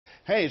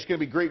Hey, it's going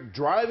to be great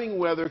driving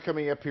weather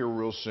coming up here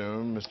real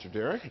soon, Mr.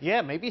 Derek.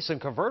 Yeah, maybe some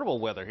convertible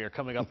weather here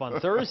coming up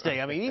on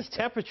Thursday. I mean, these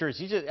temperatures,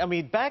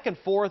 back and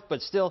forth,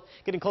 but still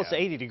getting close to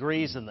 80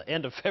 degrees in the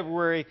end of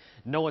February.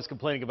 No one's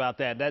complaining about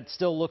that. That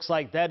still looks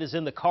like that is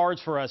in the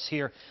cards for us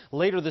here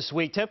later this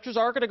week. Temperatures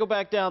are going to go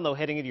back down, though,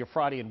 heading into your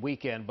Friday and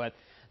weekend, but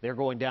they're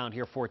going down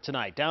here for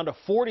tonight. Down to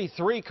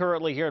 43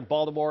 currently here in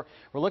Baltimore.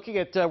 We're looking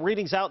at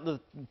readings out in the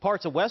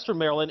parts of western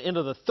Maryland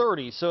into the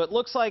 30s. So it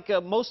looks like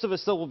most of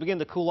us still will begin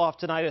to cool off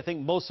tonight. I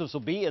think most of us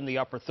will be in the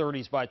upper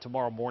 30s by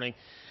tomorrow morning,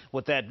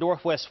 with that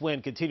northwest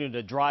wind continuing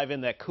to drive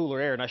in that cooler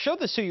air. And I showed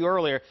this to you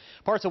earlier.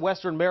 Parts of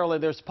western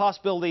Maryland, there's a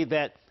possibility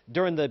that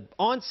during the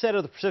onset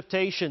of the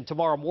precipitation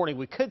tomorrow morning,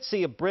 we could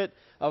see a bit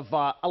of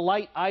a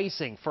light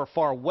icing for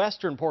far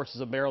western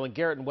portions of Maryland,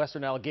 Garrett and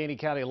western Allegheny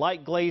County.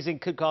 Light glazing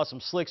could cause some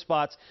slick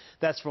spots.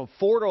 That's from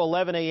 4 to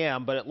 11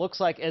 a.m., but it looks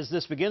like as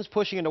this begins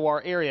pushing into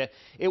our area,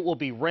 it will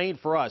be rain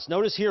for us.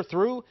 Notice here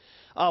through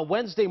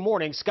Wednesday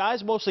morning,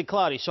 skies mostly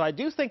cloudy, so I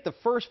do think the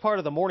first part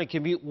of the morning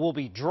commute will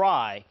be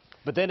dry.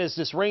 But then as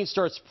this rain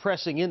starts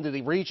pressing into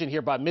the region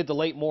here by mid to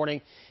late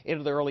morning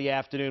into the early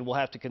afternoon, we'll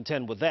have to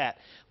contend with that.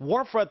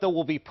 Warm front, though,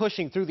 will be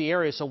pushing through the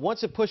area, so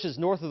once it pushes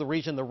north of the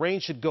region, the rain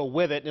should go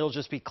with it, and it'll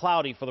just be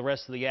cloudy for the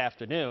rest of the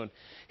afternoon.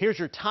 Here's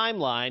your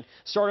timeline.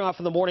 Starting off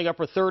in the morning,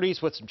 upper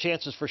 30s with some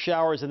chances for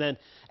showers, and then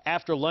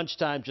after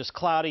lunchtime, just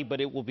cloudy,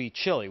 but it will be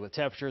chilly with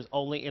temperatures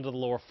only into the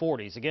lower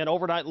 40s. Again,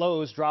 overnight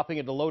lows dropping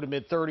into low to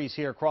mid 30s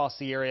here across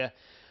the area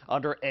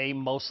under a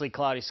mostly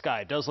cloudy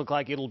sky. It does look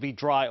like it'll be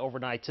dry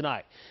overnight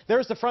tonight.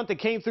 There's the front that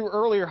came through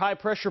earlier, high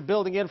pressure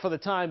building in for the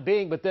time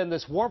being, but then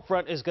this warm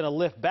front is going to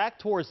lift back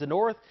towards the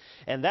north,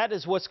 and that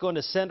is what's going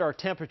to send our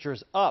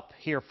temperatures up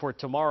here for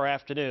tomorrow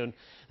afternoon,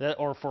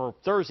 or for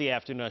Thursday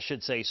afternoon, I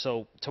should say.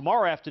 So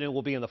tomorrow afternoon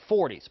will be in the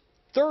 40s.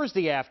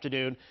 Thursday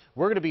afternoon,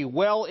 we're going to be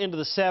well into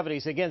the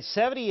 70s. Again,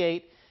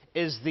 78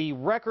 is the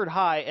record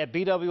high at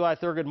BWI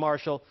Thurgood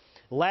Marshall.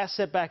 Last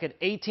set back in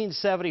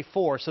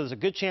 1874, so there's a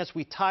good chance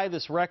we tie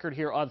this record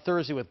here on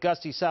Thursday with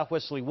gusty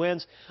southwesterly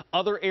winds.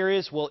 Other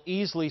areas will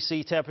easily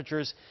see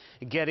temperatures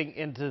getting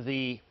into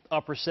the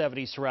upper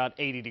 70s to around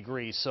 80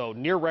 degrees. So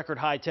near record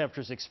high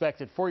temperatures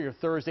expected for your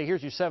Thursday.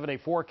 Here's your 7-day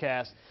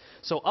forecast.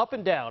 So up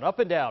and down,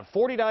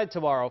 49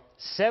 tomorrow,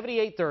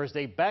 78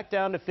 Thursday, back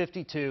down to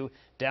 52,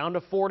 down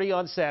to 40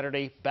 on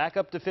Saturday, back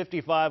up to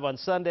 55 on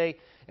Sunday,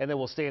 and then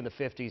we'll stay in the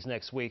 50s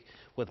next week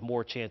with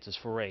more chances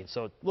for rain.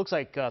 So it looks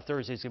like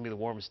Thursday's going to be the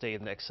warmest day in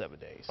the next 7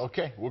 days.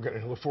 Okay, we're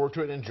going to look forward to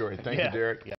it and enjoy it. Thank you, Derek.